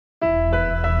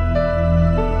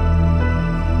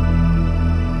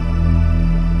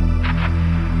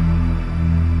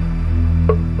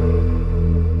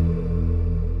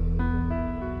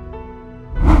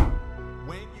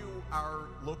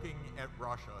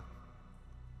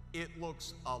it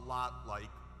looks a lot like,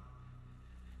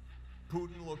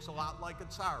 Putin looks a lot like a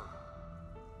Tsar.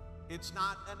 It's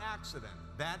not an accident.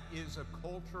 That is a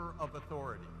culture of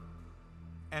authority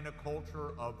and a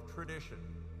culture of tradition.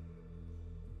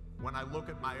 When I look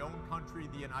at my own country,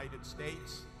 the United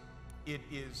States, it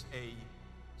is a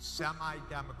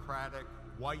semi-democratic,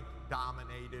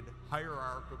 white-dominated,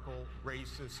 hierarchical,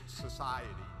 racist society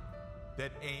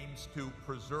that aims to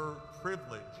preserve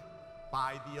privilege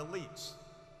by the elites.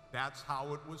 That's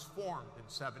how it was formed in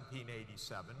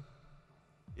 1787.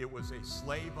 It was a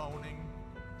slave-owning,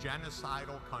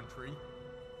 genocidal country,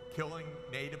 killing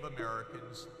Native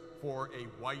Americans for a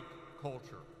white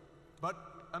culture. But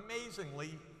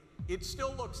amazingly, it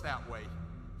still looks that way,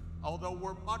 although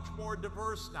we're much more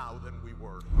diverse now than we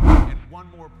were. And one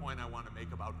more point I want to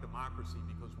make about democracy,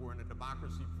 because we're in a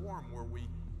democracy forum where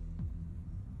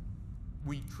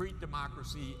we treat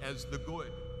democracy as the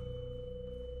good.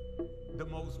 The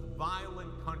most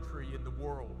violent country in the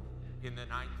world in the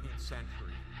 19th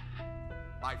century,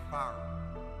 by far,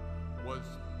 was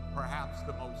perhaps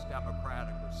the most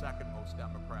democratic or second most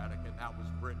democratic, and that was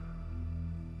Britain.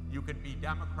 You can be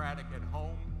democratic at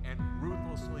home and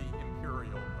ruthlessly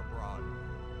imperial abroad.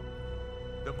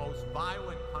 The most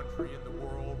violent country in the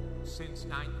world since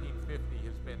 1950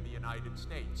 has been the United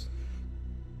States.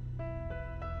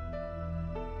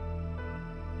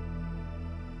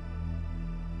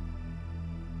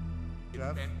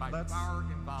 Jeff,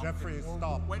 Jeffrey,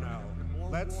 stop now.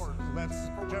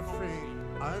 Jeffrey,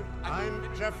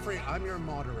 I'm Jeffrey, I'm your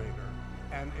moderator,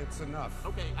 and it's enough.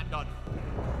 Okay, I'm done.